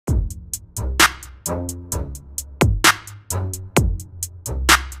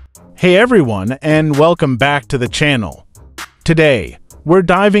Hey everyone, and welcome back to the channel. Today, we're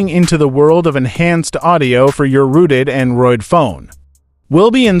diving into the world of enhanced audio for your rooted Android phone. We'll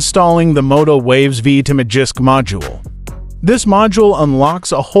be installing the Moto Waves V to Magisk module. This module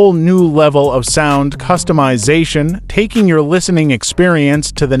unlocks a whole new level of sound customization, taking your listening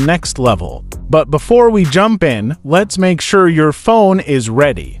experience to the next level. But before we jump in, let's make sure your phone is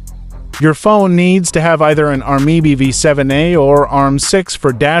ready. Your phone needs to have either an ARM v7A or ARM6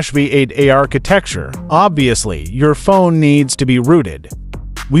 for -V8A architecture. Obviously, your phone needs to be rooted.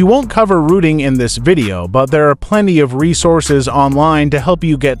 We won't cover rooting in this video, but there are plenty of resources online to help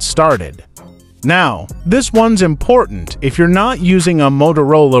you get started. Now, this one's important. If you're not using a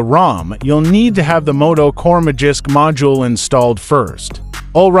Motorola ROM, you'll need to have the Moto Core Magisk module installed first.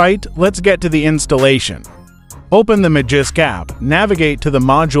 Alright, let's get to the installation. Open the Magisk app, navigate to the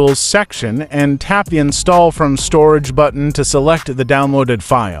Modules section, and tap the Install from Storage button to select the downloaded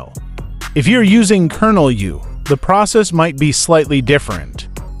file. If you're using kernel U, the process might be slightly different.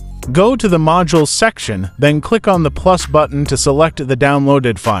 Go to the Modules section, then click on the plus button to select the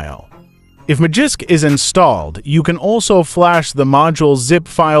downloaded file. If Magisk is installed, you can also flash the module's zip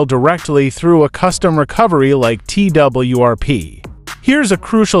file directly through a custom recovery like TWRP. Here's a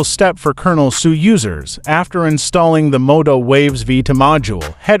crucial step for kernel SU users. After installing the Moto Waves V to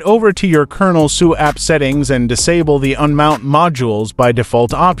module, head over to your kernel SU app settings and disable the Unmount Modules by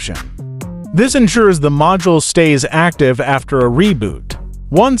default option. This ensures the module stays active after a reboot.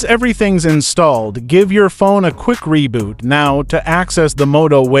 Once everything's installed, give your phone a quick reboot now to access the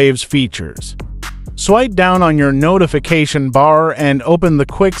Moto Waves features. Swipe down on your notification bar and open the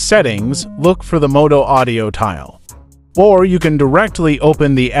quick settings, look for the Moto Audio tile. Or you can directly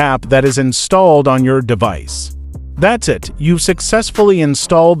open the app that is installed on your device. That's it, you've successfully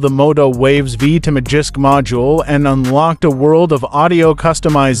installed the Moto Waves V to Magisk module and unlocked a world of audio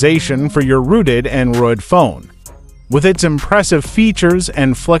customization for your rooted Android phone. With its impressive features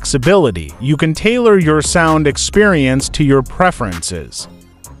and flexibility, you can tailor your sound experience to your preferences.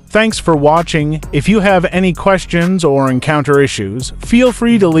 Thanks for watching. If you have any questions or encounter issues, feel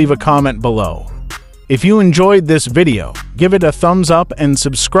free to leave a comment below. If you enjoyed this video, give it a thumbs up and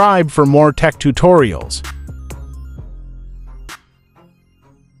subscribe for more tech tutorials.